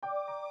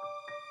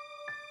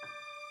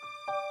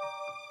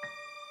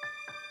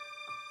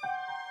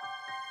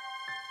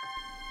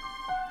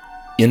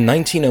In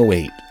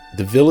 1908,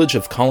 the village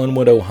of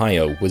Collinwood,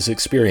 Ohio was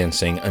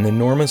experiencing an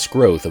enormous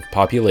growth of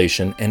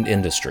population and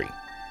industry.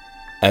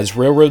 As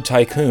railroad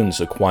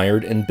tycoons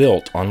acquired and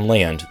built on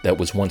land that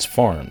was once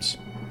farms,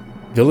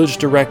 village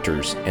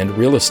directors and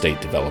real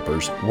estate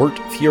developers worked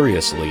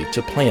furiously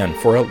to plan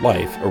for a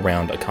life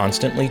around a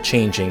constantly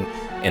changing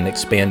and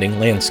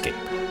expanding landscape.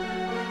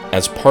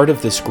 As part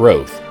of this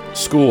growth,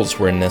 schools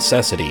were a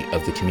necessity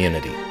of the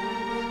community.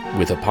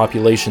 With a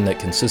population that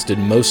consisted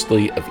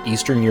mostly of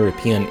Eastern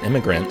European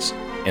immigrants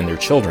and their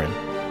children,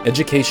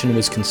 education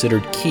was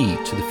considered key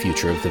to the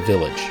future of the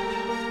village.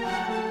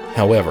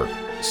 However,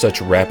 such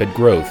rapid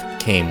growth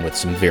came with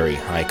some very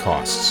high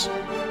costs.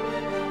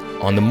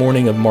 On the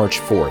morning of March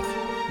 4th,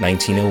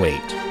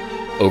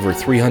 1908, over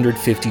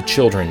 350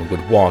 children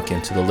would walk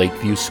into the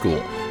Lakeview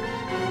School.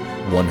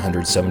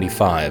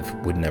 175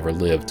 would never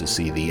live to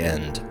see the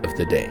end of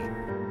the day.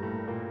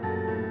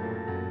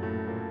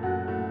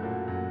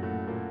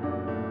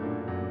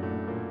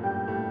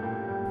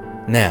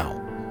 Now,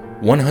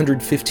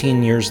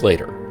 115 years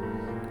later,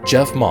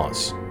 Jeff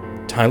Moss,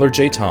 Tyler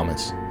J.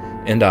 Thomas,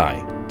 and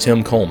I,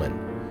 Tim Coleman,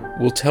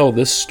 will tell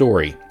this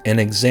story and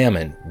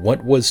examine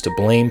what was to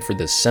blame for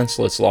this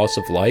senseless loss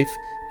of life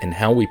and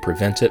how we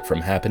prevent it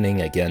from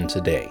happening again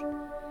today.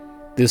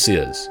 This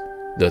is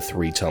The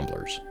Three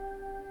Tumblers.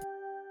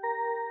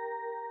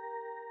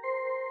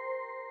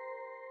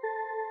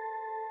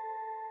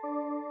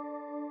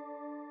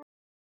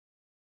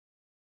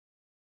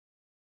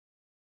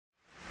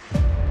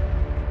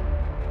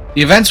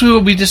 The events we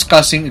will be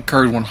discussing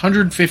occurred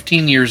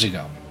 115 years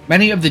ago.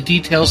 Many of the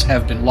details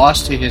have been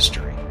lost to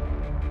history.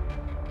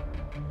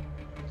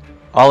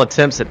 All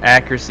attempts at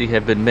accuracy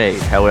have been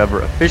made,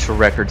 however, official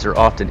records are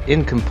often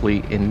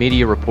incomplete and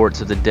media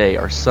reports of the day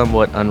are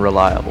somewhat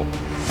unreliable.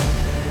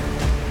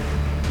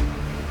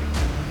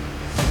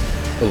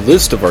 A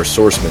list of our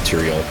source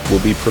material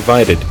will be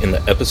provided in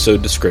the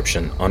episode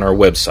description on our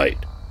website,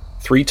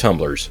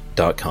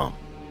 threetumblers.com.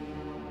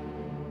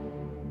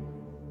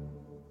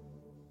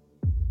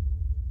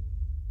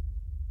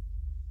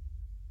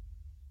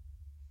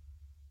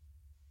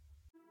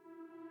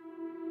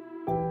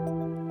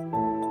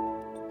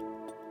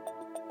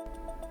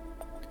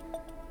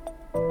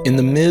 In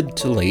the mid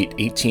to late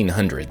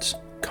 1800s,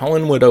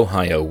 Collinwood,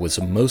 Ohio was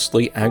a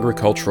mostly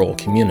agricultural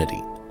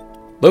community.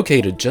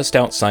 Located just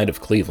outside of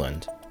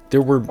Cleveland,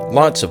 there were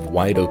lots of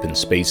wide open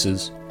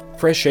spaces,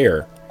 fresh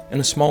air, and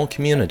a small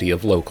community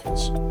of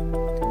locals.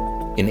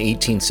 In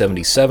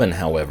 1877,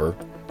 however,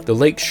 the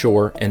Lake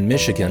Shore and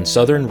Michigan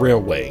Southern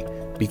Railway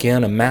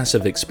began a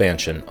massive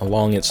expansion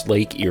along its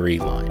Lake Erie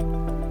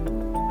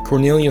line.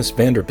 Cornelius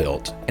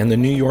Vanderbilt and the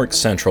New York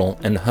Central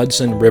and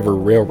Hudson River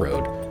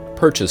Railroad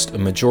purchased a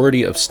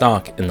majority of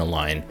stock in the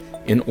line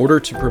in order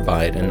to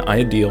provide an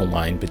ideal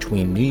line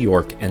between New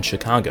York and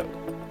Chicago.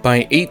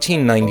 By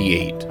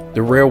 1898,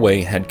 the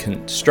railway had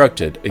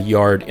constructed a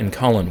yard in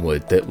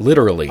Collinwood that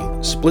literally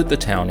split the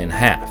town in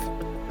half.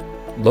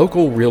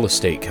 Local real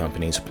estate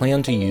companies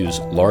planned to use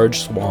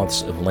large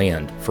swaths of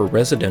land for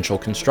residential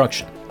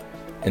construction.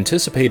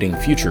 Anticipating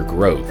future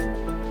growth,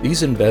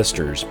 these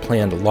investors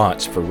planned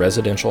lots for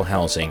residential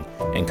housing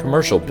and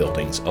commercial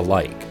buildings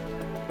alike.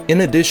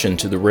 In addition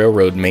to the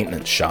railroad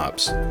maintenance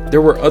shops,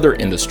 there were other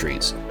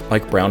industries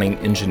like Browning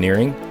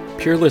Engineering,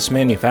 Peerless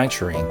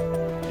Manufacturing,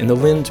 and the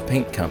Lind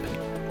Paint Company,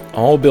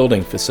 all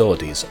building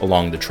facilities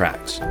along the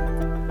tracks.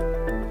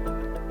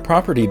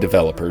 Property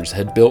developers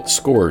had built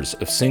scores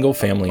of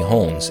single-family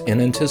homes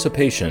in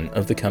anticipation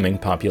of the coming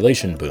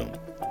population boom.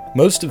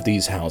 Most of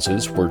these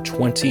houses were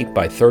 20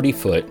 by 30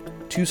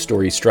 foot,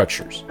 two-story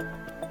structures.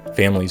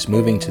 Families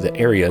moving to the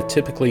area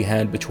typically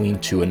had between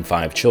 2 and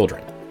 5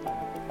 children.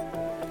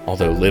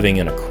 Although living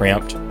in a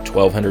cramped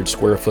 1,200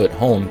 square foot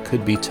home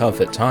could be tough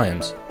at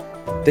times,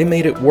 they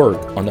made it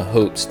work on the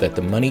hopes that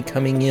the money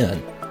coming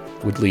in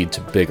would lead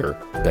to bigger,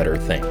 better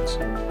things.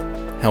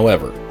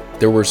 However,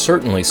 there were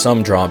certainly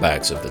some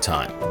drawbacks of the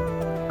time.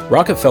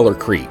 Rockefeller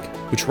Creek,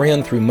 which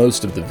ran through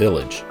most of the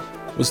village,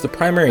 was the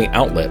primary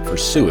outlet for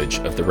sewage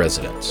of the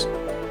residents.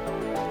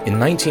 In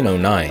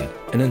 1909,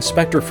 an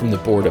inspector from the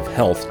Board of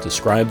Health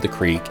described the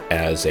creek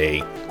as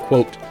a,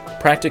 quote,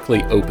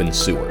 practically open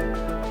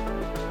sewer.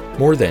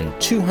 More than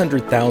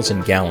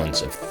 200,000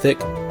 gallons of thick,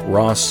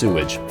 raw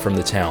sewage from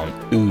the town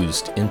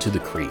oozed into the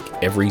creek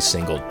every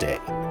single day.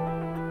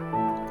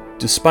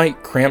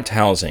 Despite cramped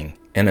housing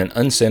and an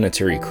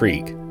unsanitary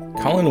creek,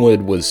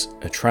 Collinwood was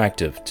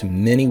attractive to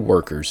many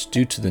workers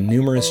due to the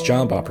numerous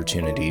job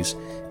opportunities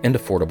and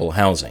affordable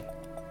housing.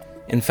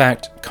 In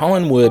fact,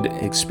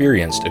 Collinwood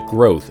experienced a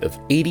growth of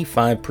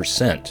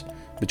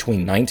 85%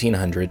 between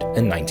 1900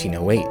 and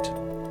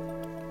 1908.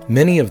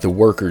 Many of the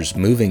workers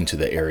moving to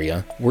the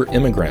area were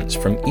immigrants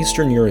from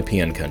Eastern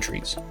European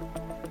countries.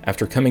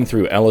 After coming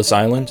through Ellis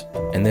Island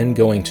and then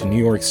going to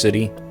New York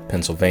City,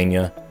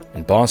 Pennsylvania,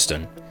 and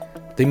Boston,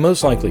 they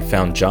most likely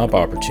found job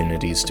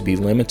opportunities to be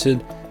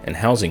limited and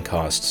housing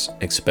costs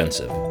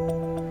expensive.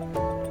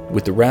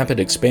 With the rapid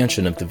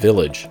expansion of the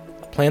village,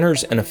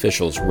 planners and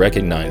officials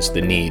recognized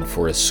the need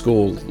for a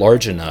school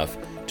large enough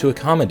to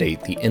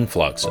accommodate the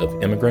influx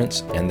of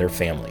immigrants and their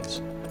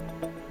families.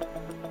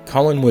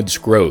 Collinwood's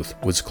growth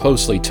was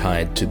closely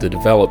tied to the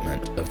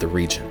development of the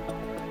region.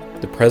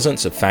 The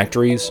presence of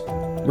factories,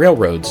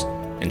 railroads,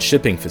 and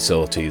shipping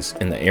facilities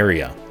in the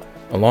area,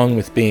 along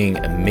with being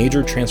a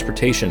major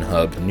transportation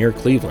hub near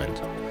Cleveland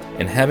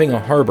and having a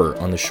harbor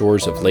on the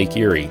shores of Lake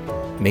Erie,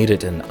 made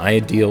it an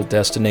ideal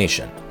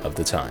destination of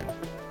the time.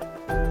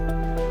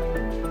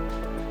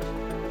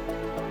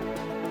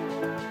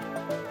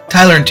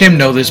 Tyler and Tim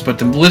know this, but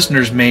the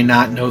listeners may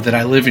not know that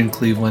I live in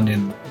Cleveland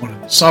in one of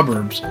the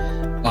suburbs.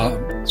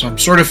 So I'm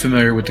sort of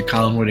familiar with the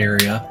Collinwood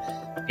area,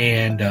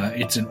 and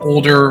it's an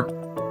older,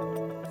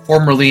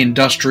 formerly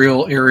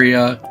industrial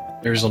area.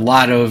 There's a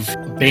lot of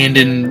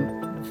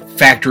abandoned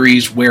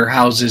factories,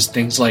 warehouses,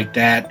 things like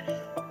that.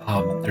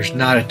 There's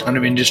not a ton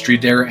of industry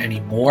there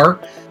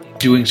anymore.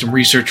 Doing some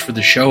research for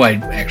the show, I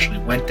actually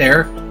went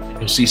there, and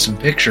you'll see some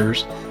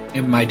pictures.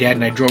 And my dad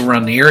and I drove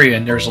around the area,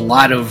 and there's a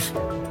lot of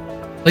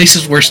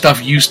places where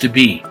stuff used to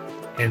be.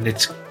 And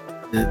it's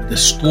the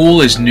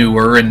school is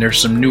newer, and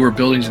there's some newer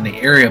buildings in the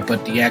area,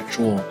 but the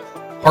actual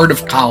heart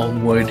of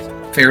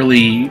Collinwood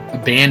fairly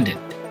abandoned.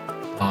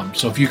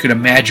 So if you could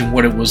imagine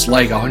what it was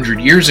like 100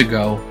 years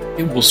ago,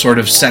 it will sort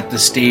of set the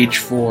stage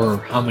for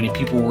how many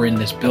people were in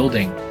this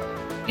building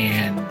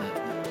and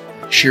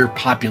the sheer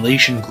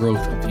population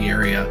growth of the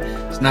area.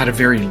 It's not a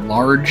very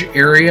large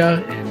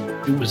area,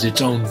 and it was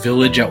its own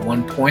village at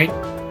one point,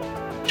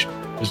 which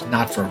was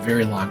not for a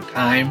very long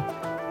time.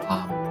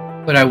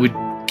 But I would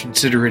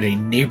consider it a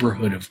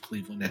neighborhood of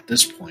Cleveland at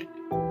this point.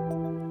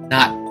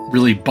 Not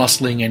really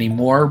bustling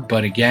anymore,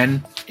 but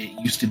again, it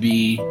used to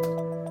be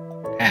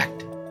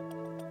packed.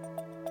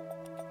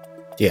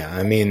 Yeah,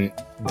 I mean,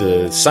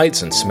 the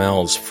sights and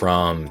smells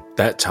from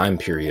that time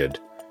period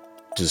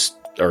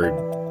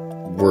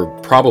were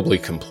probably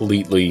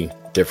completely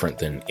different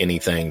than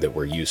anything that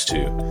we're used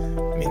to.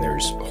 I mean,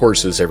 there's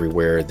horses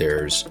everywhere.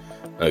 There's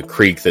a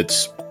creek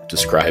that's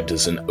described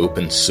as an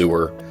open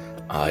sewer.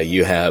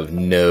 You have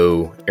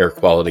no air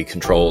quality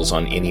controls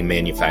on any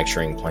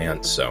manufacturing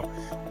plants, so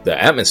the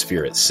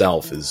atmosphere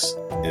itself is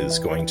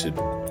going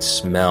to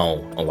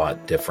smell a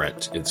lot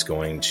different. It's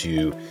going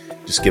to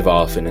just give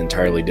off an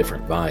entirely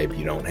different vibe.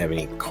 You don't have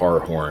any car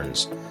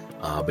horns,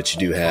 but you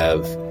do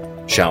have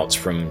shouts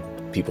from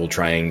people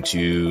trying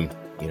to,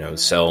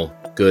 sell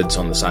goods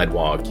on the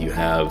sidewalk. You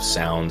have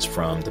sounds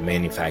from the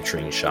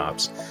manufacturing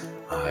shops.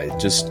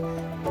 Just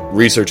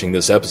researching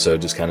this episode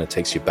just kind of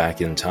takes you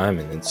back in time,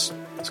 and it's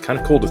kind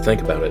of cool to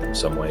think about it in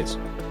some ways.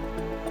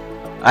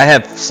 I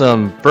have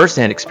some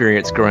first-hand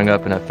experience growing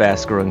up in a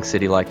fast-growing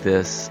city like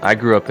this. I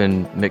grew up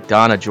in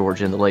McDonough,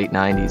 Georgia in the late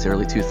 90s,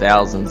 early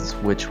 2000s,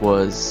 which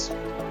was,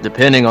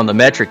 depending on the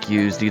metric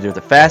used, either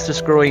the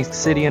fastest-growing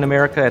city in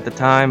America at the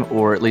time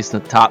or at least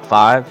in the top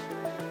 5.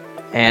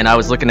 And I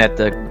was looking at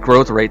the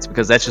growth rates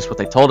because that's just what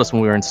they told us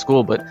when we were in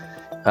school, but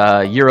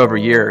year over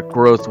year,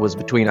 growth was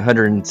between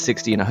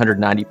 160 and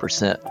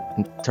 190%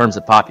 in terms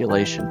of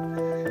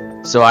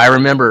population. So I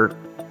remember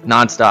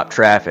nonstop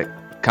traffic,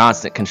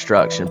 constant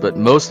construction, but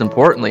most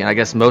importantly, and I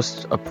guess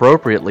most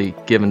appropriately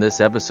given this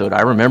episode,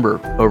 I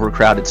remember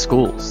overcrowded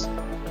schools.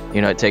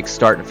 It takes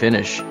start to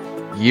finish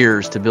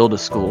years to build a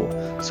school.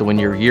 So when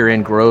your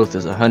year-end growth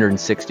is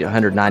 160,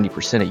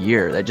 190% a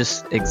year, that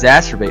just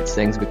exacerbates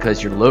things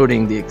because you're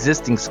loading the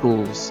existing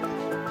schools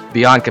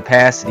beyond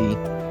capacity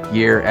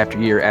year after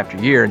year after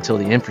year until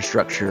the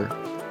infrastructure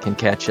can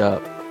catch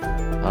up.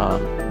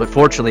 But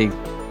fortunately,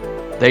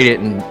 they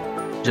didn't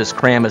just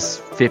cram us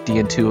 50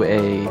 into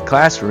a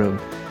classroom.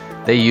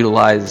 They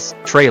utilize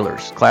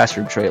trailers,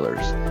 classroom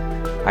trailers.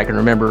 I can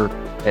remember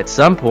at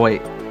some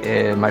point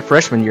in my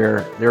freshman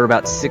year, there were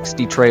about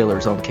 60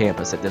 trailers on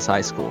campus at this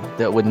high school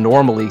that would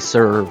normally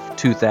serve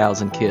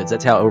 2,000 kids.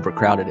 That's how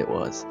overcrowded it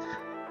was.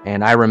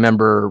 And I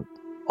remember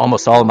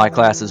almost all of my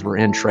classes were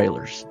in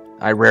trailers.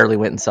 I rarely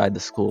went inside the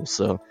school.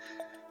 So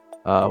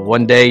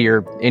one day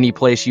you're any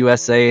place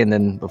USA, and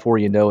then before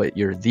you know it,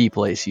 you're the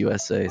place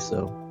USA.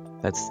 So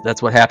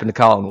that's what happened to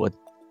Collinwood.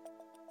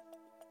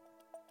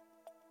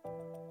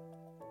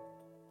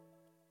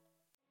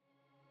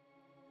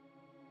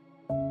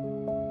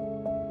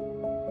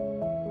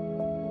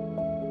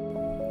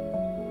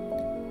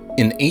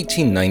 In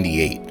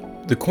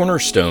 1898, the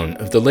cornerstone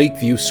of the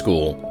Lakeview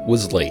School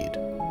was laid.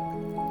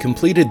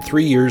 Completed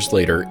 3 years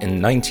later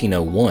in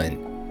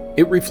 1901,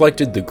 it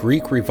reflected the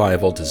Greek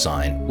Revival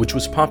design which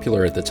was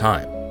popular at the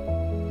time.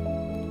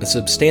 A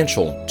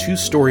substantial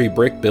 2-story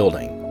brick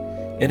building,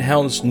 it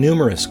housed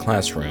numerous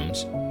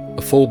classrooms,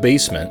 a full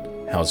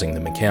basement housing the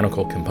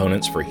mechanical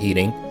components for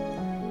heating,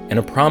 and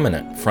a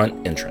prominent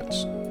front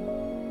entrance.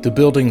 The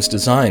building's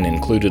design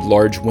included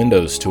large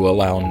windows to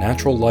allow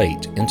natural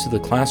light into the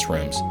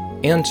classrooms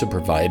and to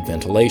provide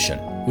ventilation,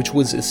 which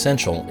was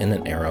essential in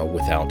an era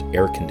without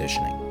air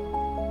conditioning.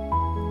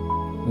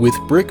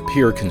 With brick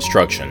pier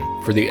construction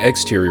for the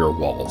exterior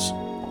walls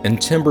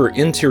and timber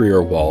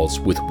interior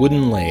walls with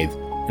wooden lathe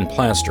and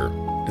plaster,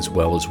 as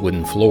well as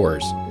wooden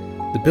floors,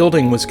 the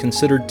building was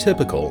considered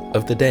typical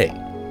of the day.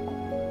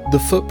 The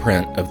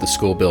footprint of the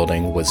school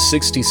building was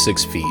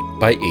 66 feet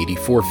by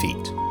 84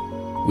 feet.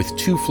 With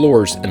 2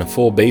 floors and a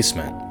full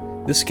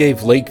basement, this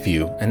gave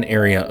Lakeview an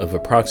area of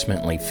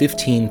approximately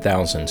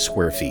 15,000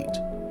 square feet.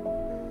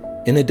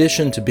 In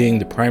addition to being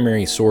the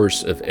primary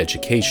source of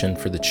education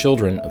for the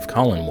children of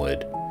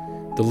Collinwood,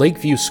 the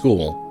Lakeview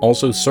School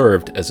also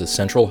served as a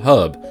central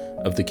hub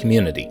of the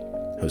community,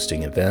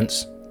 hosting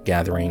events,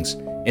 gatherings,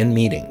 and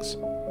meetings.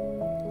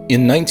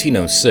 In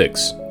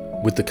 1906,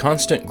 with the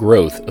constant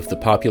growth of the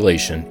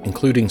population,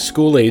 including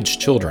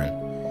school-aged children,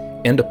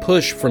 and a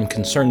push from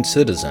concerned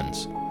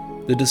citizens,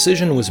 the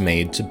decision was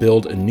made to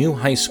build a new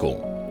high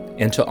school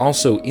and to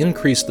also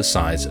increase the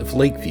size of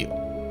Lakeview.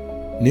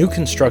 New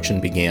construction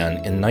began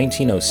in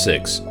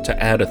 1906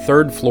 to add a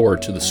 3rd floor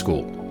to the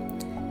school,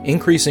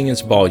 increasing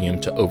its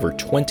volume to over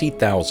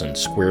 20,000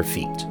 square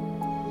feet.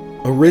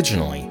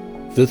 Originally,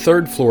 the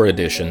 3rd floor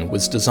addition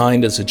was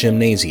designed as a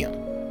gymnasium,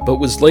 but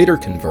was later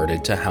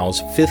converted to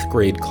house 5th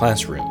grade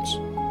classrooms.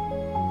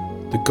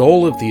 The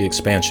goal of the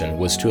expansion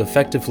was to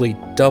effectively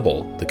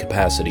double the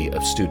capacity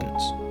of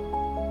students.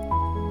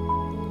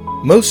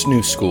 Most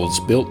new schools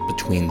built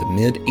between the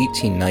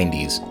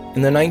mid-1890s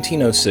and the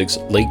 1906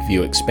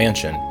 Lakeview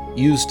expansion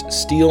used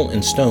steel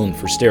and stone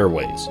for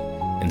stairways,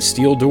 and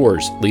steel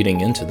doors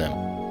leading into them.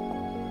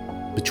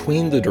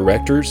 Between the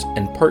directors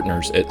and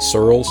partners at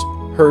Searles,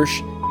 Hirsch,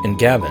 and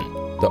Gavin,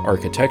 the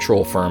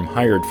architectural firm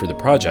hired for the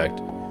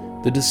project,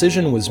 the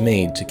decision was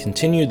made to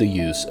continue the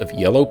use of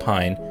yellow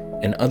pine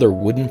and other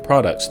wooden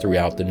products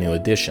throughout the new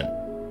addition.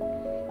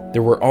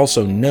 There were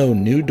also no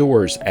new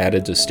doors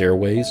added to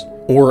stairways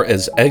or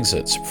as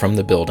exits from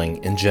the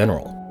building in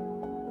general.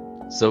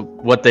 So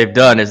what they've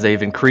done is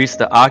they've increased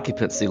the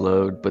occupancy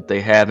load, but they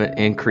haven't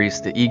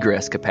increased the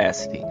egress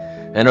capacity.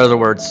 In other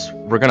words,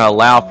 we're going to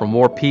allow for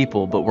more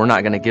people, but we're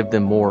not going to give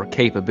them more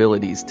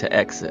capabilities to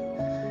exit.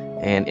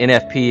 And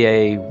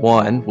NFPA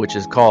 1, which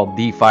is called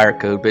the fire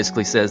code,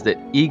 basically says that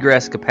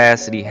egress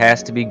capacity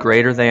has to be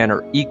greater than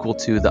or equal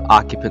to the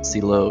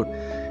occupancy load.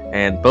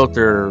 And both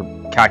are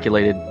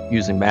calculated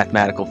using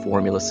mathematical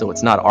formulas, so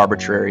it's not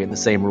arbitrary and the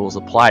same rules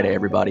apply to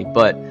everybody.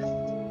 But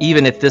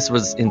even if this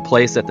was in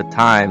place at the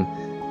time,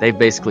 they've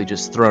basically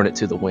just thrown it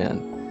to the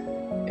wind.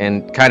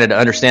 And kind of to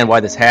understand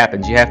why this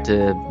happens, you have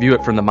to view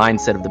it from the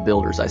mindset of the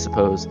builders, I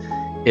suppose.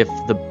 If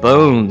the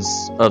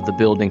bones of the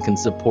building can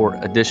support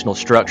additional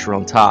structure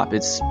on top,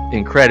 it's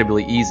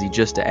incredibly easy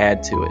just to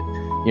add to it.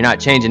 You're not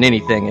changing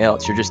anything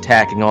else, you're just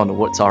tacking on to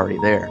what's already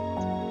there.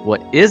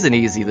 What isn't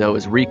easy, though,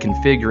 is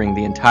reconfiguring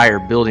the entire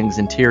building's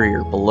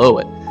interior below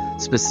it,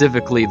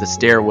 specifically the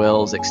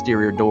stairwells,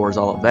 exterior doors,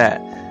 all of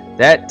that.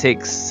 That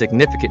takes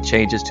significant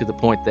changes to the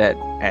point that,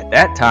 at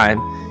that time,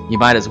 you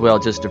might as well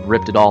just have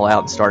ripped it all out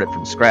and started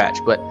from scratch.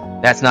 But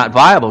that's not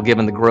viable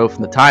given the growth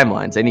and the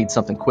timelines. They need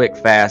something quick,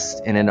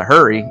 fast, and in a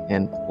hurry,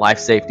 and life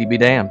safety be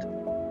damned.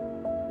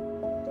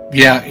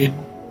 Yeah, it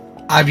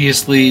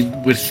obviously,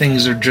 with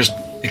things are just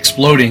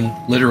exploding,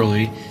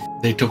 literally,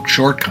 they took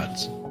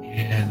shortcuts.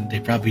 And they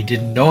probably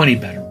didn't know any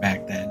better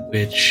back then,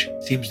 which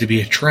seems to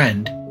be a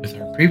trend with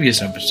our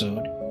previous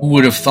episode. Who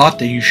would have thought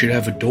that you should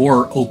have a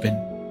door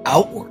open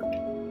outward?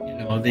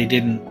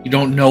 You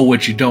don't know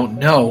what you don't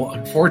know,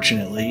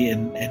 unfortunately,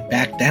 and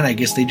back then I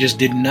guess they just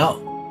didn't know.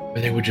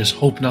 Or they would just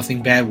hope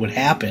nothing bad would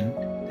happen.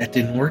 That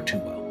didn't work too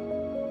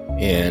well.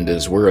 And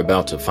as we're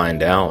about to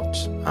find out,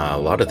 a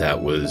lot of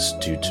that was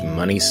due to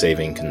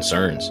money-saving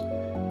concerns.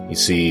 You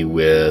see,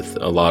 with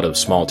a lot of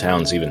small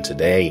towns even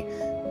today,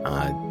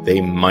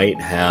 they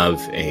might have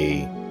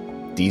a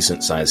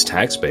decent-sized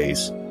tax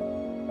base,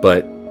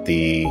 but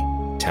the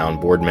town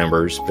board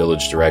members,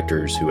 village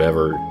directors,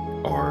 whoever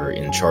are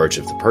in charge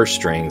of the purse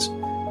strings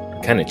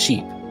are kind of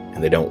cheap,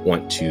 and they don't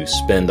want to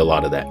spend a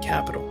lot of that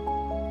capital.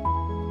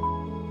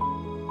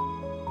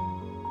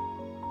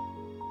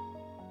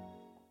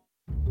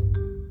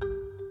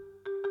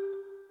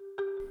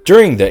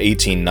 During the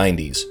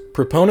 1890s,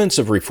 proponents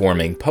of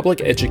reforming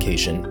public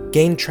education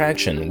gained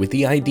traction with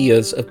the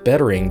ideas of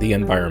bettering the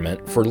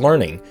environment for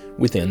learning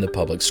within the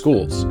public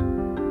schools.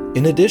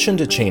 In addition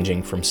to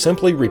changing from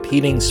simply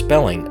repeating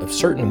spelling of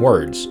certain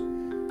words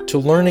to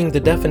learning the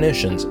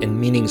definitions and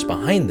meanings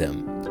behind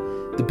them,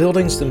 the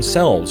buildings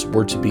themselves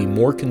were to be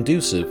more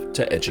conducive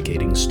to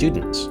educating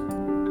students.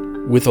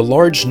 With a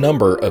large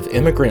number of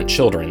immigrant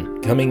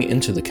children coming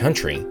into the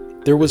country,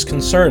 there was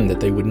concern that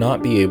they would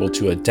not be able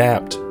to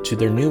adapt to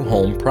their new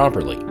home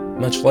properly,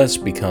 much less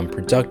become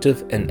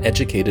productive and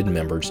educated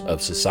members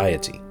of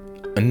society.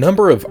 A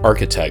number of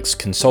architects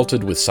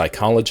consulted with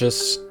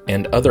psychologists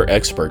and other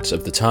experts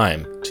of the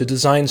time to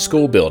design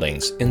school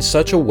buildings in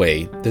such a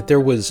way that there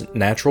was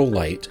natural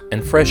light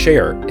and fresh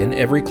air in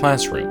every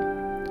classroom.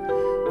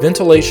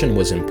 Ventilation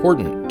was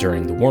important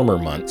during the warmer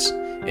months,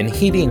 and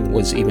heating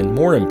was even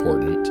more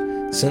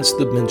important since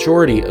the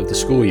majority of the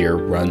school year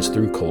runs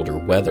through colder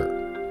weather.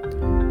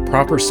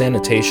 Proper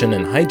sanitation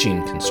and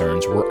hygiene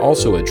concerns were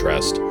also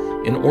addressed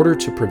in order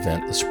to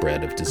prevent the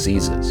spread of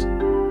diseases.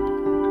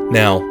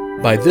 Now,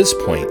 by this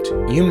point,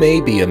 you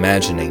may be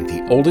imagining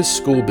the oldest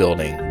school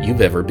building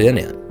you've ever been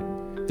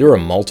in. There are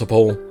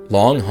multiple,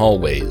 long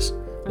hallways,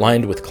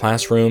 lined with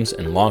classrooms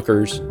and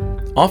lockers,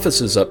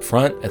 offices up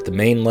front at the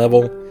main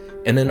level,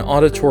 and an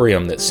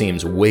auditorium that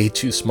seems way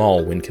too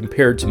small when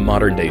compared to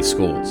modern-day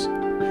schools.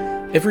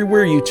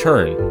 Everywhere you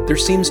turn, there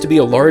seems to be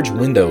a large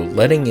window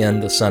letting in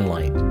the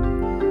sunlight.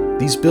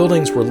 These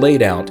buildings were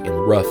laid out in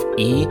rough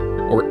E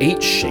or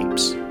H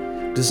shapes,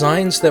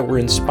 designs that were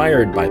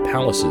inspired by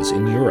palaces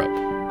in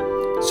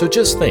Europe. So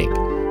just think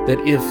that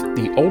if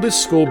the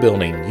oldest school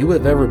building you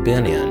have ever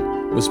been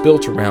in was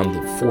built around the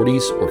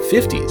 40s or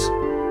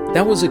 50s,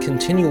 that was a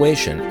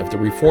continuation of the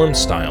Reform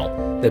style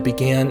that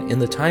began in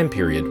the time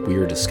period we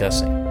are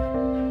discussing.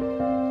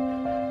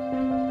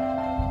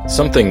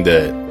 Something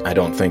that I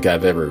don't think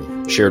I've ever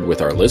shared with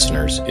our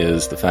listeners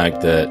is the fact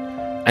that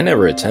I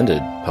never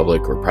attended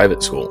public or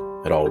private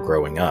school at all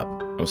growing up.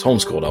 I was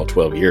homeschooled all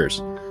 12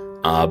 years.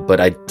 But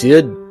I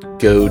did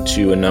go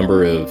to a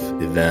number of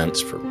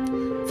events for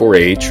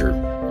 4-H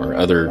or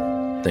other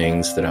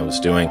things that I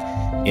was doing,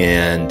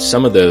 and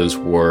some of those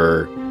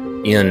were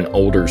in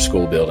older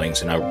school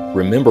buildings. And I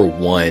remember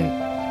one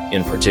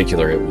in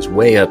particular. It was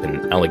way up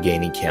in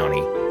Allegheny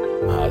County.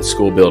 The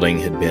school building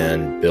had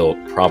been built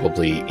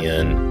probably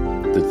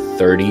in the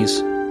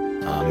 30s,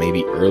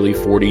 maybe early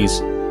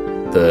 40s.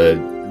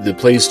 The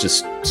place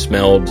just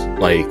smelled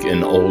like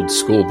an old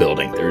school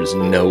building. There's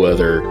no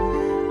other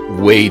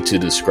way to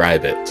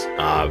describe it.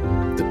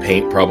 The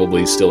paint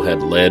probably still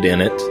had lead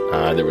in it.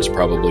 There was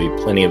probably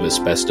plenty of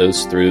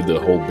asbestos through the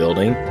whole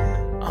building.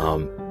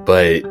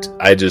 But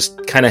I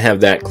just kind of have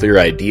that clear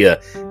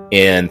idea.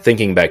 And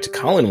thinking back to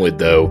Collinwood,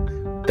 though,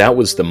 that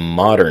was the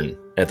modern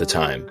at the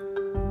time,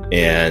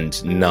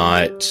 and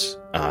not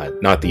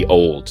the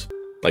old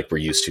like we're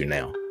used to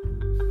now.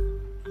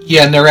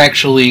 Yeah, and they're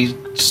actually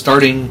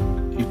starting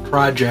a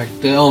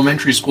project. The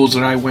elementary schools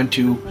that I went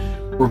to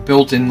were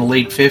built in the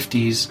late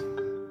 50s,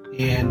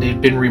 and they've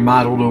been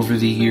remodeled over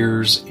the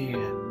years,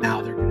 and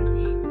now they're going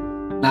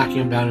to be knocking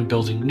them down and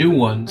building new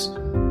ones.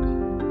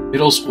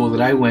 Middle school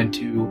that I went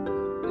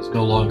to is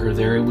no longer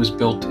there. It was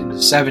built in the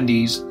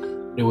 70s.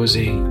 It was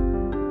a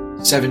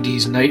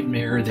 70s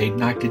nightmare. They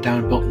knocked it down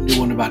and built a new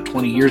one about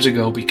 20 years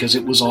ago because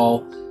it was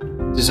all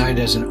designed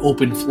as an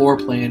open floor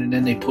plan, and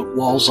then they put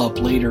walls up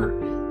later.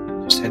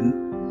 It just had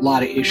a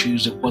lot of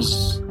issues. It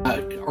was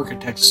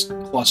architect's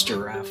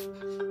cluster F.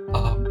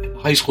 And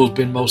high school's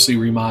been mostly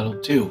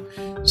remodeled too.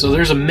 So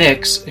there's a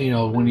mix.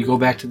 When you go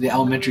back to the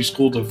elementary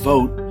school to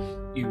vote,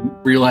 you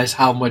realize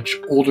how much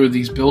older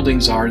these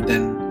buildings are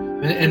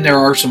and there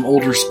are some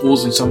older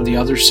schools in some of the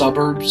other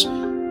suburbs.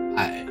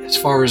 As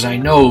far as I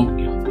know,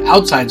 the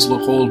outsides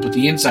look old, but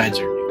the insides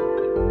are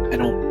new. I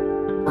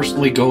don't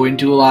personally go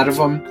into a lot of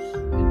them.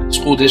 In the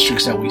school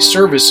districts that we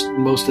service,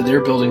 most of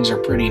their buildings are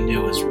pretty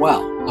new as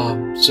well.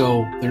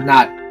 So they're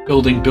not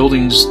building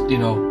buildings,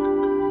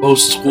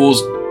 most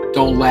schools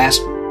don't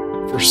last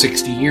for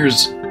 60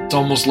 years. It's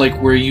almost like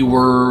where you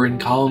were in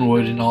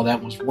Collinwood and all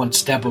that was one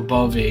step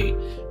above a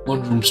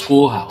one-room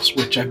schoolhouse,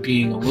 which I'm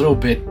being a little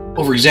bit,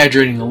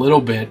 over-exaggerating a little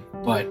bit,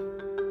 but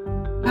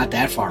not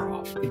that far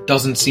off. It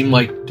doesn't seem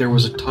like there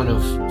was a ton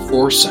of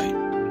foresight.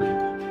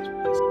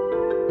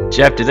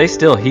 Jeff, do they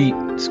still heat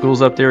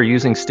schools up there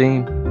using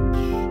steam?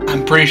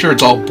 I'm pretty sure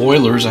it's all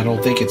boilers. I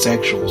don't think it's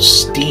actual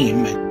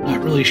steam. I'm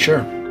not really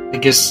sure. I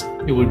guess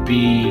it would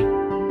be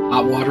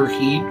hot water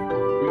heat,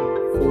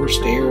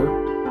 forced air,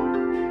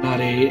 not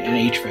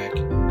an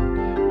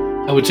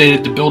HVAC. I would say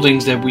that the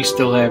buildings that we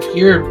still have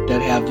here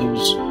that have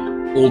those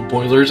old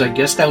boilers, I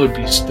guess that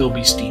would still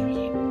be steam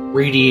heat.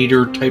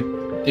 Radiator type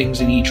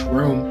things in each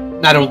room.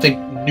 And I don't think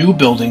new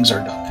buildings are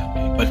done that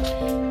way, but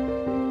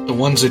the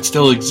ones that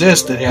still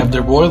exist that have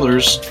their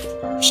boilers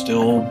are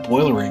still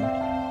boilering.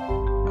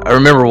 I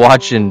remember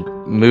watching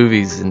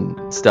movies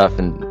and stuff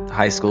in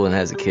high school and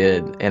as a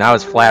kid, and I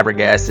was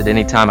flabbergasted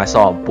anytime I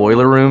saw a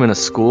boiler room in a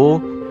school,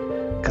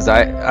 because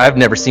I've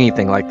never seen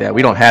anything like that.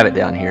 We don't have it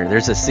down here.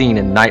 There's a scene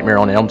in Nightmare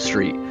on Elm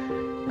Street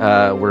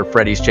where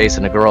Freddy's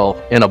chasing a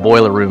girl in a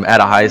boiler room at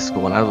a high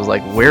school, and I was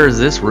like, where is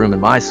this room in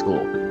my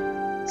school?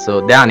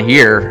 So down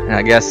here, and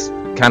I guess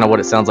kind of what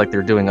it sounds like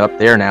they're doing up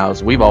there now,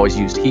 is we've always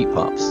used heat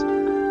pumps,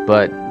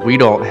 but we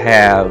don't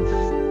have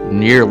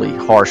nearly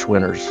harsh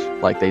winters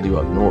like they do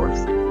up north.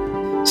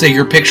 So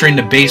you're picturing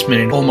the basement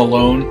in Home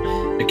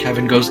Alone, that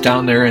Kevin goes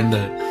down there and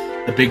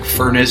the big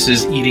furnace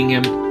is eating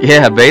him.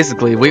 Yeah,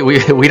 basically,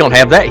 we don't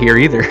have that here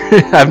either.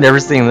 I've never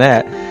seen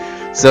that.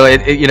 So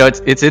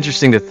it's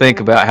interesting to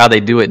think about how they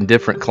do it in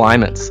different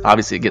climates.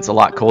 Obviously, it gets a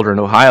lot colder in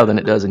Ohio than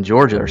it does in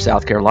Georgia or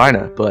South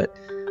Carolina, but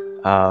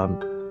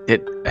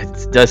it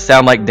does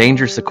sound like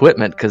dangerous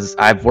equipment, because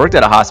I've worked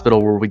at a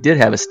hospital where we did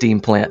have a steam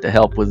plant to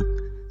help with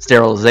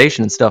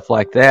sterilization and stuff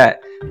like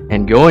that,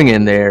 and going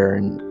in there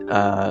and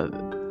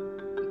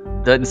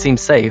doesn't seem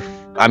safe.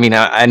 I mean,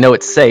 I know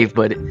it's safe,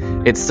 but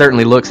it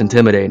certainly looks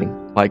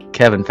intimidating, like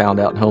Kevin found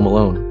out in Home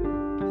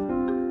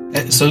Alone.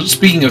 So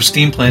speaking of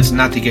steam plants,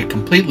 not to get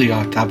completely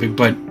off topic,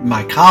 but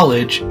my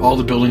college, all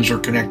the buildings are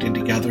connected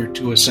together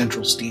to a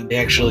central steam. They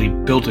actually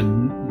built a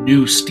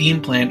new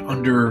steam plant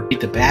under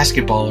the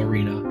basketball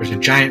arena. There's a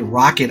giant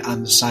rocket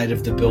on the side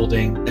of the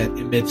building that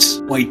emits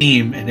white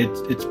steam, and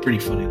it's pretty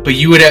funny.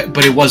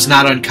 But it was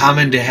not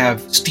uncommon to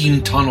have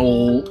steam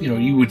tunnel.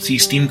 You would see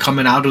steam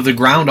coming out of the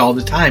ground all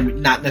the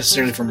time, not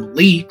necessarily from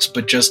leaks,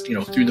 but just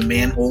through the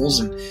manholes,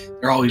 and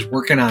they're always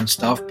working on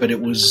stuff. But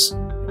it was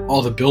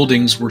all the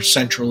buildings were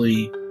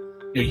centrally.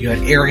 You had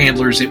air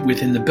handlers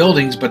within the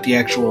buildings, but the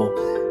actual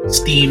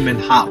steam and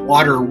hot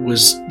water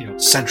was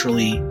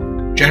centrally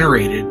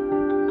generated.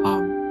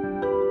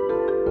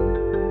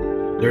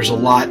 There's a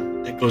lot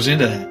that goes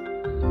into that.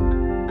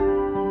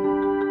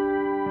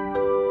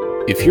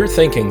 If you're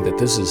thinking that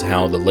this is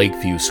how the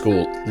Lakeview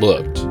School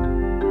looked,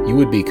 you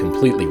would be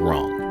completely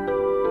wrong.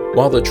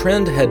 While the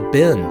trend had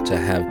been to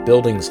have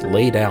buildings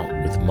laid out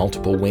with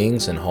multiple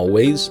wings and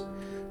hallways,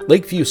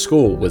 Lakeview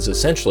School was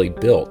essentially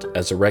built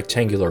as a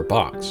rectangular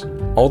box,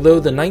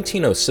 although the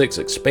 1906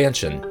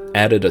 expansion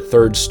added a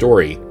third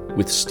story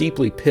with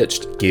steeply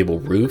pitched gable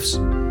roofs.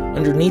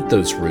 Underneath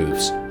those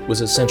roofs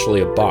was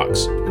essentially a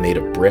box made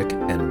of brick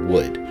and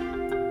wood.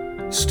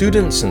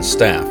 Students and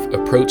staff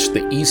approached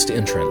the east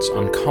entrance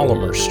on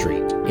Collinwood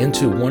Street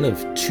into one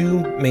of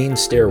two main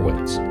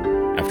stairways.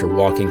 After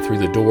walking through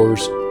the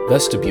doors,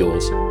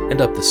 vestibules,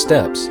 and up the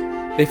steps,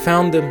 they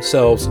found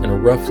themselves in a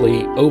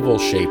roughly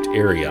oval-shaped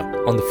area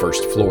on the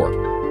first floor.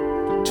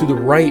 To the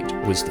right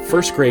was the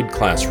first grade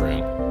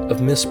classroom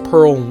of Miss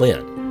Pearl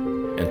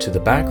Lynn, and to the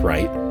back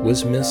right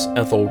was Miss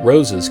Ethel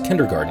Rose's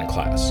kindergarten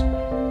class.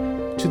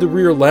 To the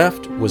rear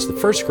left was the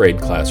first grade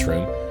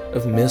classroom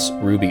of Miss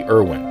Ruby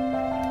Irwin.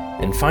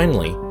 And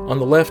finally, on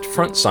the left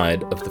front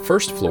side of the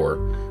first floor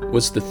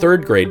was the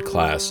third grade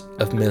class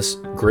of Miss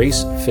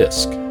Grace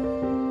Fisk.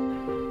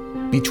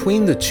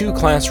 Between the two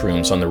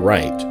classrooms on the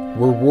right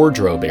were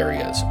wardrobe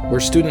areas where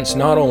students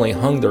not only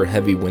hung their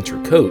heavy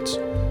winter coats,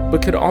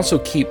 but could also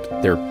keep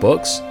their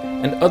books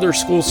and other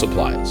school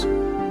supplies.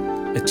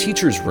 A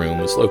teacher's room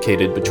was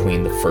located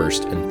between the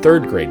first and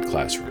third grade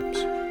classrooms.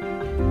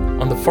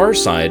 On the far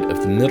side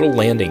of the middle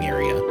landing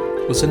area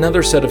was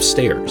another set of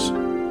stairs.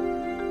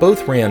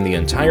 Both ran the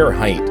entire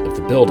height of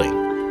the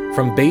building,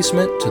 from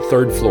basement to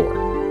third floor.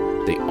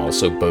 They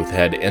also both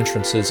had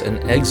entrances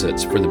and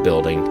exits for the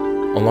building,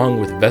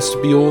 along with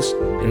vestibules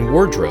and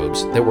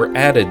wardrobes that were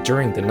added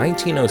during the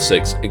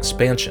 1906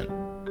 expansion.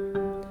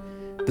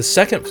 The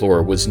second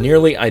floor was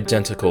nearly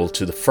identical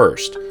to the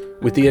first,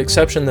 with the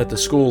exception that the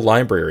school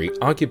library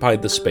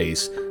occupied the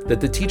space that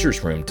the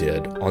teacher's room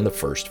did on the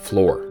first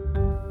floor.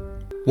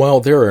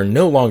 While there are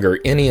no longer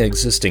any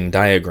existing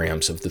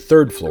diagrams of the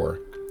third floor,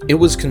 it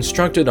was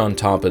constructed on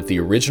top of the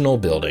original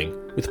building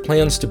with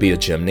plans to be a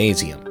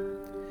gymnasium.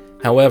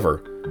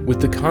 However,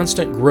 with the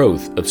constant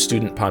growth of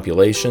student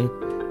population,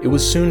 it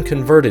was soon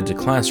converted to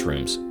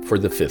classrooms for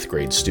the 5th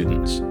grade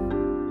students.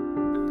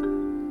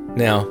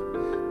 Now,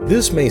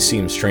 this may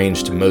seem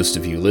strange to most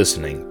of you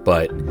listening,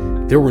 but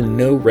there were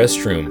no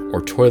restroom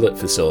or toilet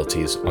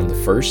facilities on the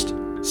first,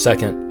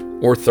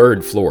 second, or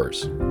third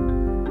floors.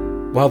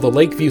 While the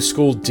Lakeview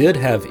School did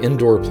have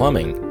indoor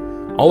plumbing,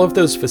 all of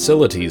those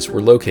facilities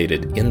were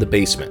located in the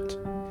basement.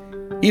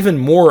 Even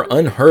more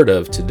unheard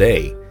of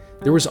today,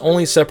 there was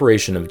only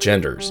separation of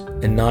genders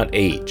and not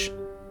age.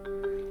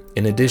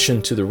 In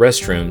addition to the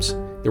restrooms,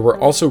 there were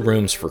also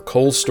rooms for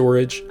coal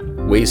storage,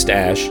 waste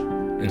ash,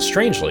 and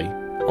strangely,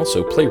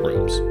 also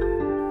playrooms.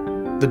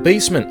 The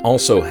basement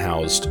also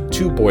housed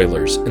 2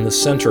 boilers in the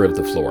center of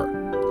the floor,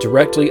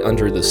 directly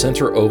under the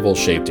center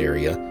oval-shaped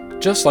area,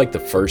 just like the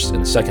first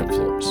and second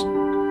floors.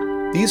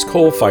 These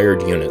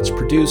coal-fired units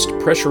produced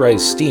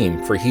pressurized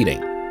steam for heating.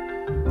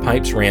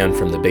 Pipes ran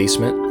from the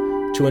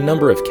basement to a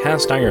number of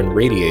cast-iron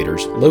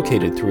radiators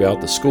located throughout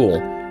the school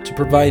to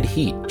provide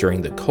heat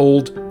during the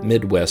cold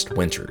Midwest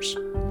winters.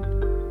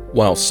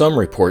 While some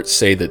reports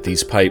say that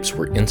these pipes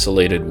were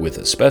insulated with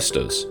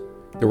asbestos,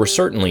 there were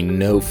certainly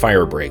no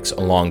fire breaks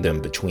along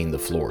them between the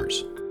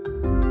floors.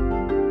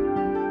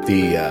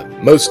 The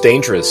most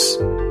dangerous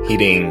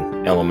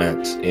heating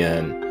element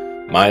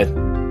in my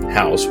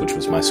house, which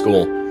was my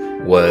school,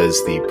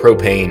 was the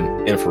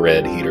propane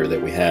infrared heater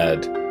that we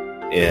had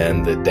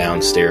in the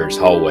downstairs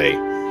hallway.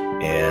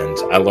 And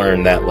I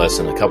learned that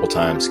lesson a couple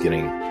times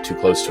getting too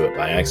close to it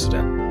by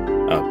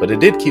accident. But it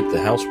did keep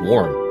the house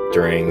warm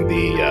during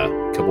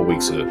the couple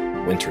weeks of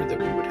winter that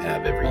we would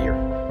have every year.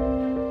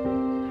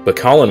 But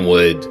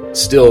Collinwood,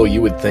 still,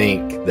 you would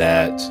think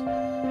that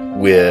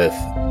with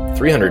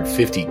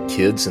 350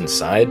 kids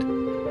inside,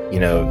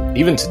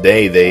 even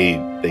today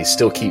they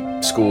still keep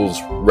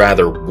schools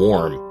rather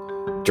warm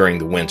during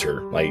the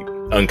winter, like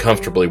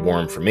uncomfortably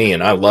warm for me.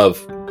 And I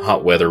love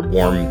hot weather,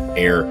 warm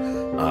air,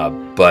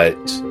 but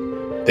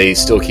they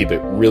still keep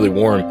it really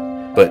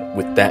warm. But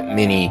with that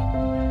many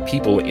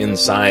people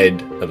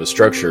inside of a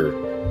structure,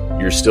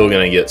 you're still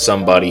going to get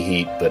some body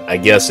heat, but I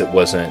guess it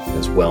wasn't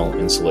as well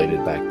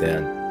insulated back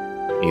then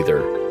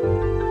either.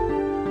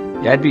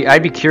 Yeah,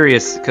 I'd be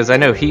curious, because I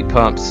know heat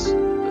pumps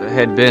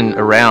had been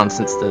around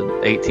since the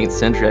 18th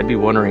century. I'd be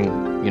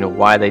wondering,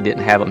 why they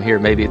didn't have them here.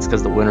 Maybe it's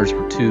because the winters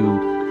were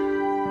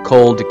too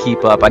cold to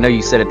keep up? I know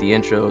you said at the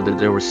intro that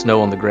there was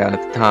snow on the ground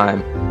at the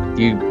time.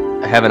 Do you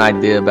have an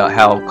idea about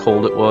how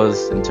cold it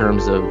was in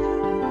terms of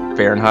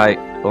Fahrenheit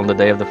on the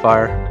day of the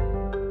fire?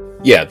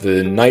 Yeah,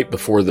 the night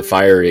before the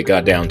fire, it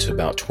got down to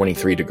about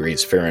 23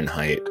 degrees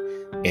Fahrenheit,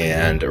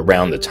 and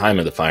around the time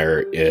of the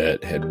fire,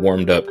 it had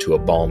warmed up to a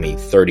balmy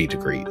 30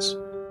 degrees.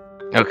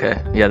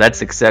 Okay, yeah,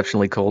 that's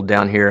exceptionally cold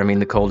down here. I mean,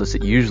 the coldest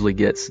it usually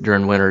gets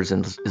during winters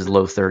is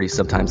low 30s,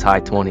 sometimes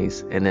high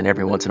 20s, and then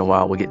every once in a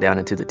while we get down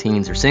into the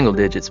teens or single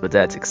digits, but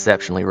that's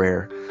exceptionally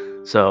rare.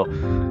 So,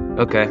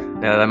 okay,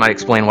 that might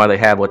explain why they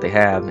have what they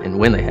have and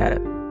when they had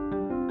it.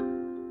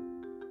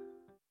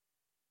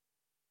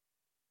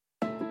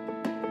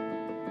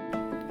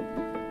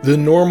 The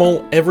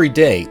normal,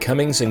 everyday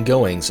comings and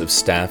goings of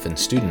staff and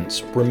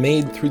students were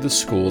made through the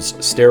school's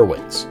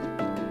stairways.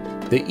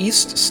 The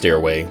east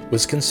stairway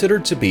was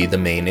considered to be the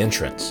main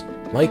entrance,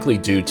 likely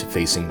due to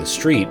facing the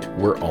street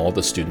where all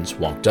the students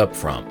walked up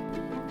from.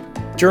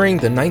 During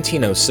the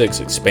 1906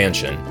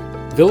 expansion,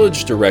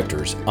 village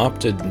directors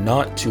opted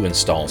not to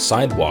install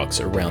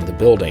sidewalks around the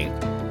building,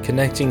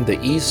 connecting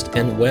the east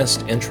and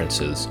west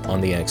entrances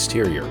on the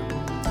exterior.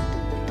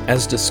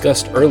 As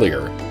discussed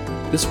earlier,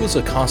 this was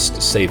a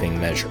cost-saving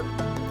measure.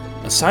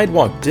 A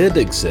sidewalk did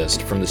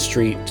exist from the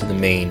street to the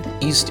main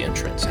east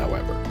entrance,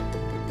 however.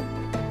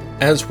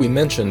 As we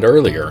mentioned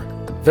earlier,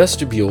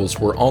 vestibules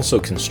were also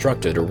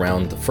constructed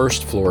around the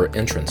first floor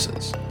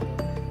entrances.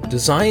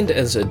 Designed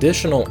as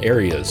additional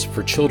areas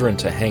for children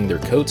to hang their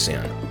coats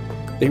in,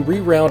 they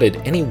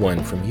rerouted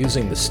anyone from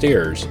using the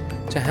stairs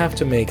to have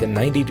to make a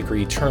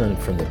 90-degree turn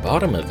from the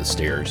bottom of the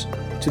stairs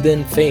to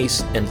then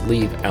face and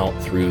leave out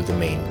through the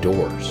main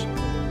doors.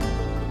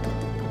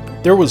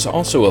 There was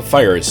also a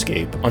fire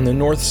escape on the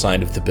north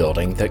side of the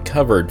building that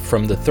covered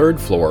from the third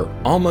floor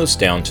almost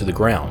down to the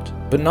ground,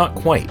 but not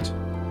quite.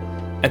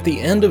 At the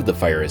end of the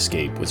fire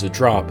escape was a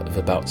drop of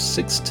about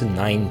 6 to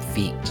 9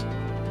 feet.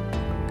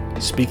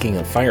 Speaking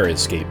of fire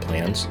escape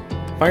plans,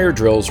 fire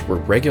drills were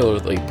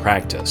regularly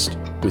practiced,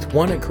 with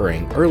one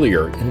occurring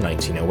earlier in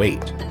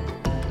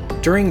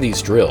 1908. During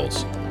these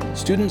drills,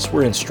 students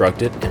were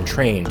instructed and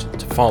trained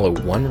to follow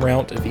one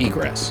route of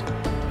egress,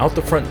 out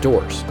the front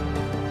doors.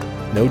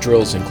 No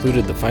drills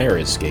included the fire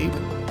escape,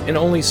 and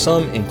only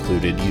some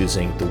included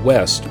using the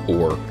west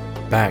or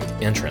back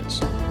entrance.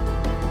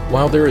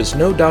 While there is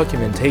no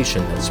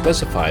documentation that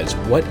specifies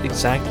what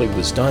exactly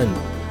was done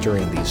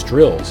during these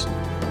drills,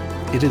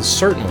 it is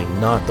certainly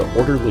not the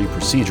orderly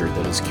procedure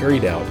that is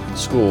carried out in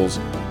schools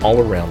all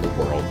around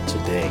the world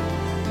today.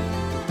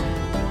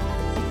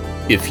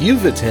 If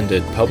you've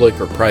attended public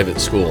or private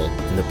school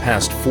in the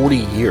past 40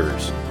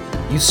 years,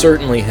 you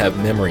certainly have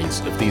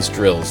memories of these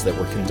drills that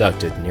were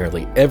conducted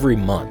nearly every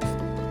month.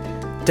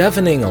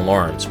 Deafening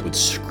alarms would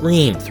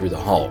scream through the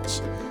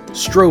halls,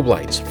 strobe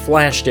lights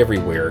flashed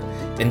everywhere,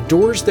 and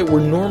doors that were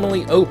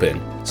normally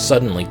open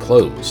suddenly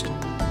closed.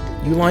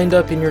 You lined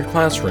up in your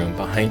classroom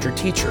behind your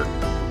teacher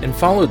and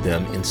followed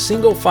them in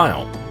single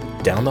file,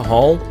 down the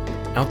hall,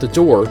 out the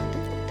door,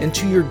 and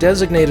to your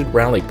designated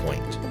rally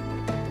point.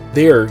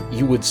 There,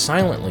 you would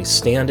silently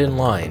stand in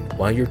line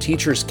while your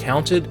teachers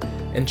counted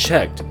and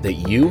checked that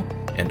you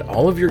and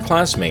all of your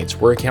classmates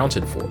were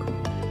accounted for.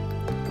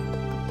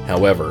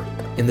 However,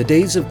 in the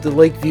days of the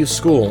Lakeview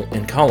School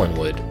in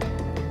Collinwood,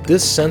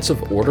 this sense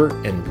of order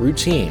and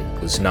routine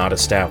was not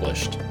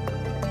established.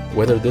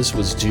 Whether this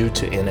was due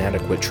to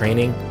inadequate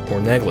training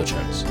or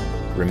negligence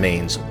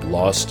remains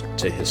lost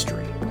to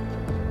history.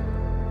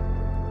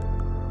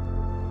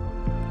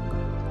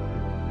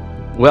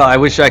 Well, I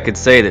wish I could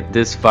say that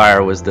this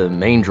fire was the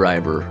main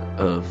driver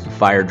of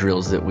fire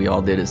drills that we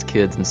all did as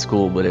kids in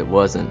school, but it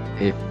wasn't.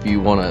 If you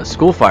want a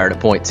school fire to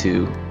point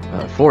to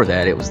for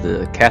that, it was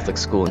the Catholic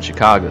school in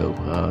Chicago,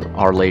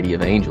 Our Lady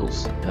of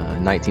Angels,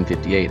 in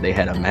 1958. They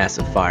had a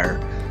massive fire,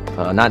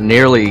 not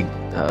nearly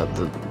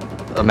the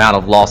amount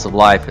of loss of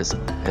life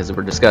as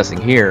we're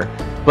discussing here,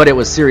 but it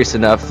was serious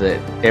enough that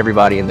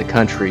everybody in the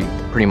country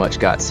pretty much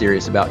got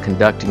serious about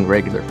conducting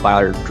regular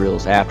fire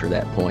drills after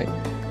that point.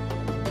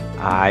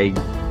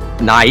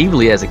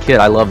 Naively, as a kid,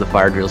 I loved the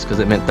fire drills because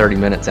it meant 30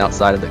 minutes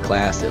outside of the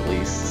class at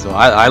least. So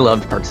I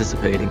loved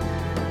participating.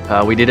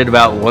 We did it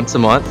about once a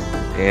month,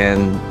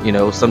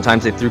 and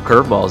sometimes they threw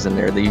curveballs in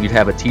there. You'd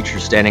have a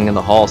teacher standing in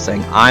the hall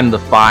saying, "I'm the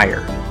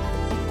fire,"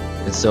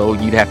 and so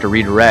you'd have to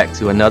redirect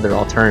to another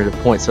alternative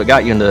point. So it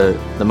got you into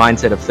the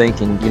mindset of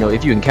thinking,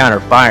 if you encounter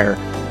fire,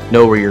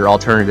 know where your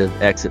alternative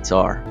exits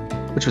are,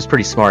 which was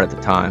pretty smart at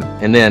the time.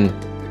 And then,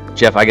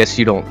 Jeff, I guess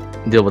you don't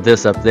deal with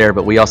this up there,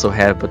 but we also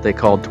have what they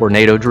called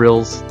tornado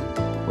drills,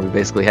 where we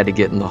basically had to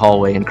get in the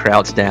hallway and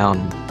crouch down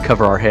and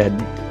cover our head.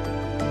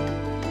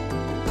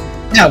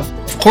 Now,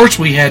 of course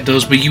we had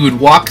those, but you would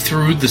walk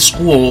through the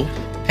school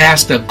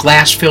past a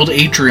glass-filled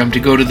atrium to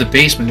go to the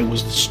basement. It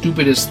was the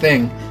stupidest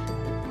thing.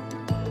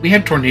 We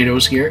had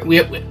tornadoes here. We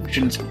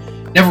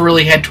never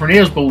really had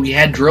tornadoes, but we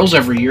had drills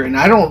every year, and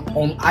I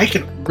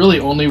can really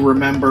only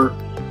remember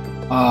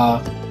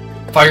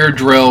fire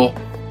drill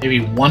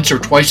maybe once or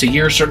twice a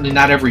year, certainly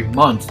not every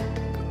month.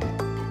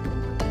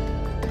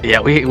 Yeah,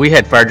 we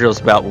had fire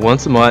drills about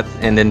once a month,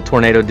 and then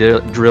tornado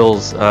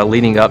drills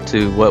leading up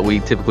to what we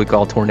typically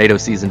call tornado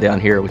season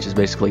down here, which is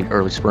basically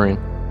early spring.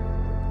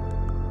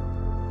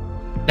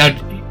 Now,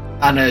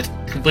 on a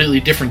completely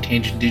different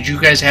tangent, did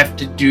you guys have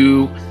to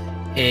do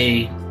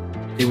they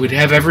would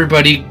have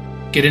everybody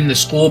get in the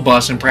school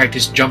bus and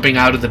practice jumping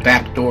out of the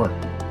back door?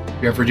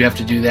 You ever have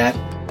to do that?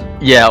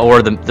 Yeah,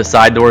 or the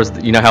side doors.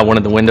 You know how one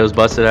of the windows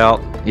busted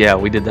out? Yeah,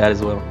 we did that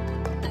as well.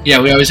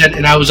 Yeah, we always had,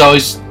 and I was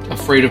always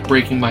afraid of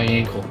breaking my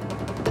ankle.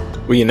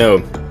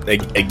 Well,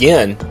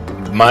 again,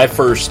 my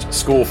first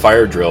school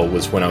fire drill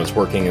was when I was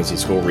working as a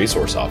school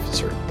resource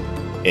officer.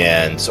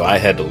 And so I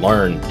had to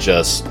learn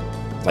just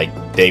like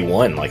day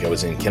one, like I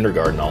was in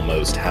kindergarten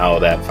almost, how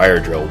that fire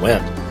drill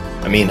went.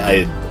 I mean,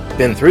 I had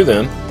been through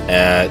them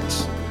at,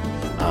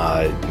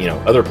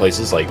 other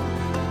places, like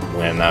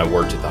when I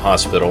worked at the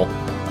hospital,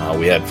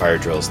 we had fire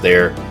drills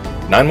there.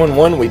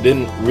 911, we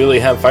didn't really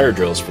have fire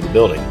drills for the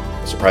building,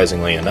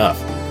 surprisingly enough.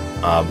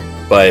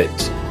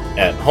 But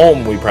at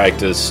home, we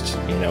practiced,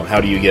 how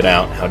do you get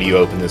out? How do you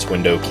open this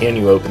window? Can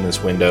you open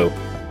this window?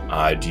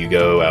 Do you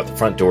go out the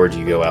front door? Do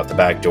you go out the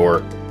back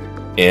door?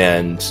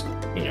 And,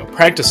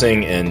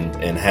 practicing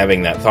and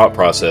having that thought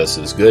process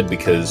is good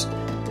because,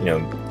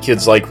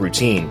 kids like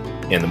routine.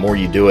 And the more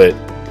you do it,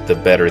 the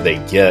better they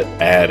get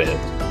at it.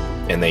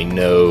 And they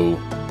know,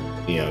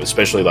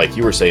 especially like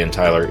you were saying,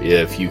 Tyler,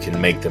 if you can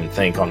make them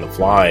think on the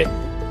fly,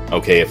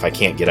 okay, if I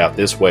can't get out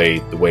this way,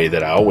 the way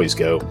that I always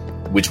go,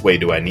 which way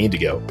do I need to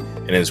go?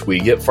 And as we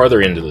get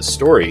farther into the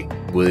story,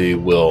 we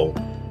will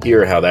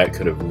hear how that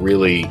could have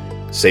really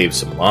saved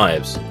some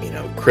lives.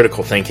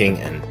 Critical thinking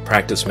and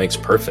practice makes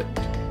perfect.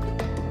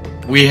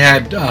 We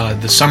had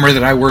the summer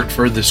that I worked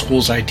for the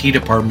school's IT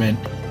department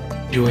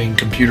doing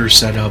computer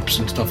setups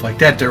and stuff like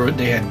that.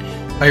 They had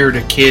hired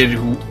a kid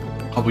who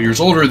a couple years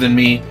older than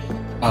me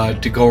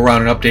to go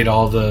around and update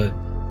all the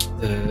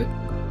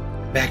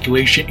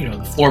evacuation,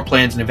 the floor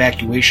plans and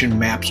evacuation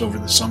maps over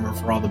the summer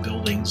for all the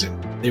buildings,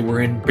 and they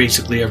were in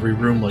basically every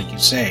room, like you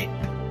say.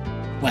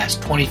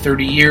 Last 20,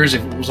 30 years,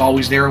 if it was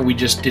always there and we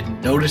just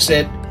didn't notice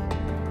it,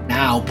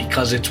 now,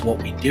 because it's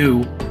what we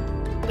do,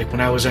 like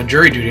when I was on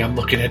jury duty, I'm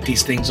looking at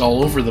these things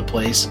all over the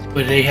place,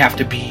 but they have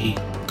to be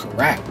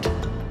correct.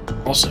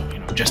 Also,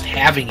 just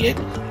having it,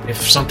 if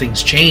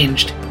something's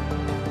changed,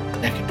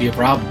 that could be a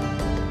problem.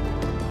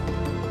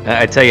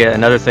 I tell you,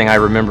 another thing I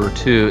remember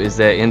too is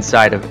that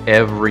inside of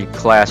every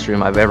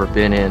classroom I've ever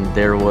been in,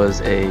 there was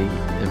a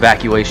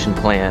evacuation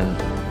plan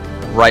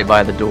right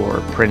by the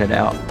door, printed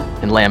out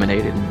and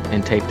laminated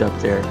and taped up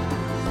there.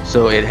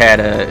 So it had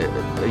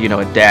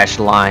a dashed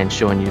line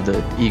showing you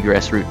the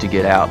egress route to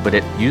get out, but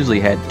it usually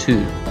had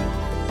two.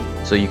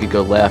 So you could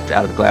go left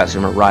out of the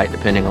classroom or right,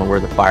 depending on where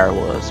the fire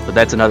was. But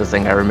that's another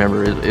thing I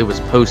remember. It was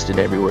posted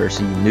everywhere,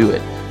 so you knew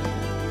it.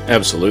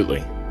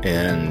 Absolutely.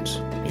 And,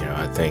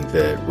 I think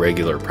that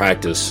regular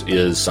practice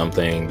is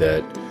something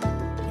that,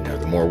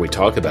 the more we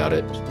talk about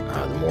it,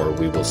 the more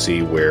we will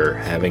see where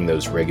having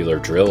those regular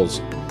drills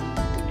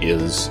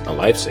is a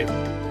lifesaver.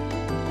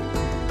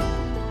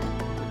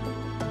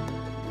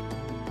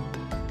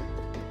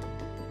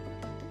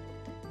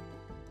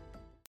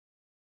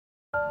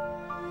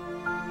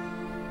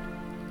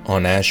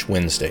 On Ash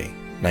Wednesday,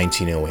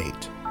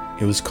 1908,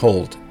 it was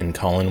cold in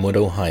Collinwood,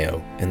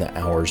 Ohio in the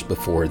hours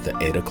before the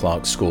 8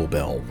 o'clock school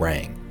bell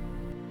rang.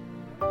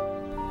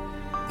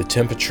 The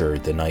temperature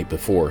the night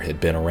before had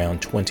been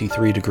around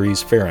 23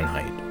 degrees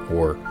Fahrenheit,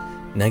 or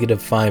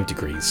 -5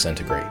 degrees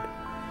centigrade,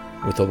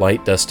 with a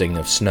light dusting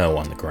of snow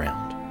on the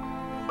ground.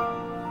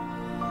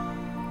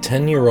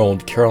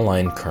 10-year-old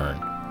Caroline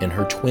Kern and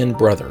her twin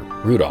brother,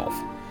 Rudolph,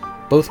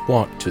 both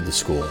walked to the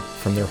school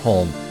from their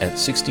home at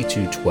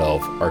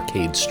 6212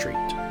 Arcade Street.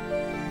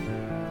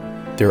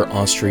 Their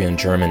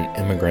Austrian-German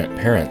immigrant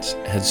parents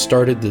had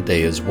started the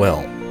day as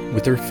well,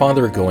 with their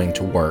father going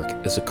to work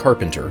as a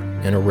carpenter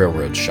in a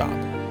railroad shop.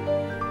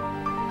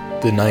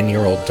 The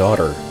 9-year-old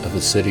daughter of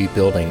a city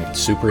building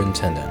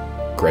superintendent,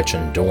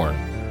 Gretchen Dorn,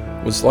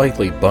 was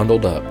likely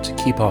bundled up to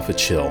keep off a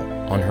chill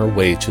on her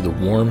way to the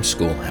warm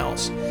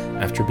schoolhouse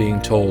after being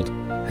told,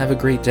 "Have a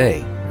great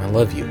day, I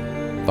love you,"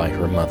 by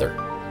her mother.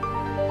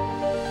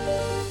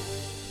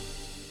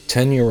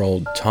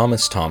 10-year-old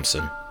Thomas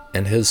Thompson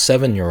and his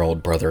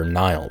 7-year-old brother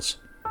Niles,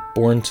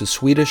 born to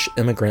Swedish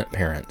immigrant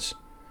parents,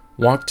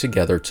 walked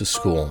together to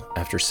school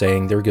after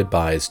saying their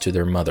goodbyes to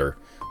their mother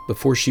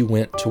before she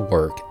went to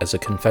work as a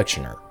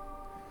confectioner.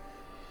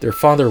 Their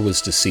father was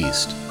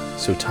deceased,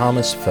 so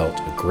Thomas felt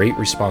a great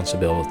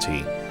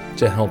responsibility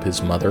to help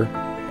his mother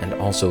and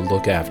also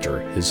look after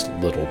his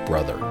little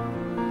brother.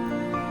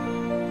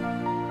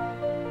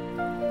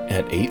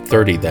 At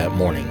 8:30 that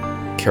morning,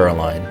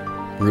 Caroline,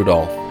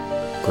 Rudolph,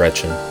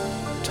 Gretchen,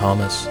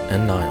 Thomas,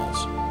 and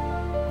Niles,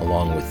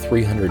 along with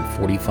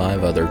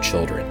 345 other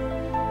children,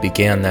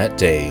 began that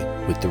day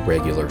with the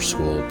regular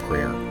school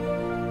prayer.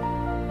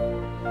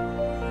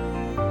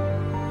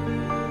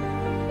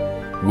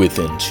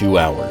 Within 2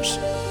 hours,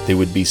 they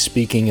would be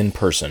speaking in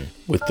person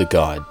with the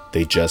God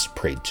they just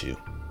prayed to.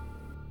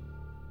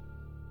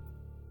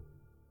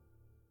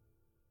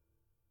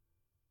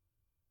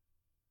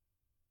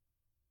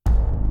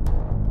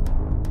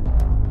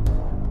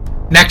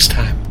 Next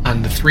time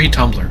on the Three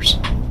Tumblers.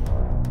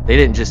 They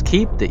didn't just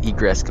keep the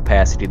egress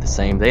capacity the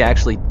same, they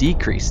actually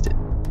decreased it.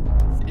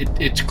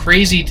 It's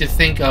crazy to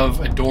think of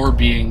a door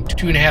being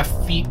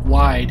 2.5 feet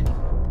wide.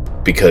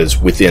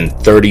 Because within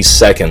 30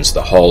 seconds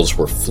the halls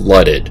were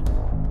flooded.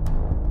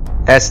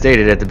 As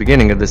stated at the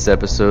beginning of this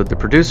episode, the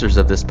producers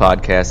of this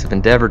podcast have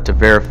endeavored to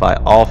verify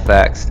all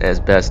facts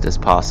as best as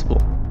possible.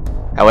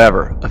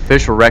 However,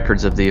 official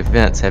records of the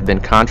events have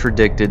been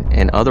contradicted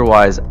and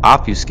otherwise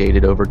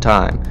obfuscated over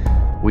time.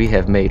 We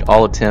have made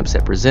all attempts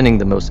at presenting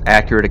the most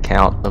accurate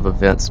account of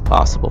events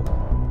possible.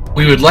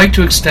 We would like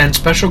to extend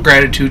special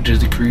gratitude to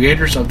the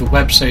creators of the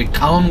website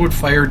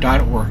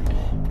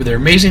collinwoodfire.org for their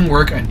amazing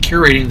work on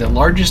curating the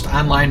largest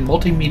online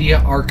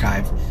multimedia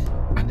archive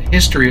on the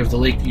history of the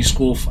Lakeview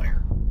School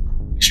Fire.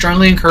 We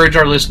strongly encourage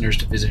our listeners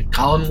to visit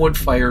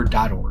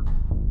collinwoodfire.org.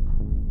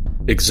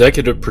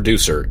 Executive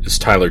producer is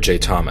Tyler J.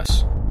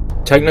 Thomas.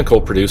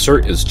 Technical producer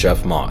is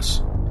Jeff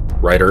Moss.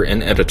 Writer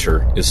and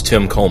editor is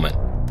Tim Coleman.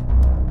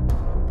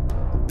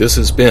 This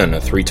has been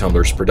a Three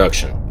Tumblers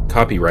production.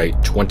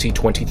 Copyright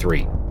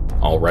 2023.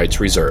 All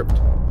rights reserved.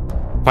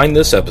 Find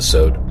this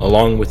episode,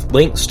 along with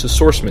links to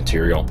source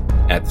material,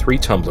 at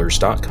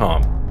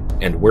threetumblers.com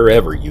and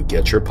wherever you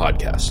get your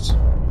podcasts.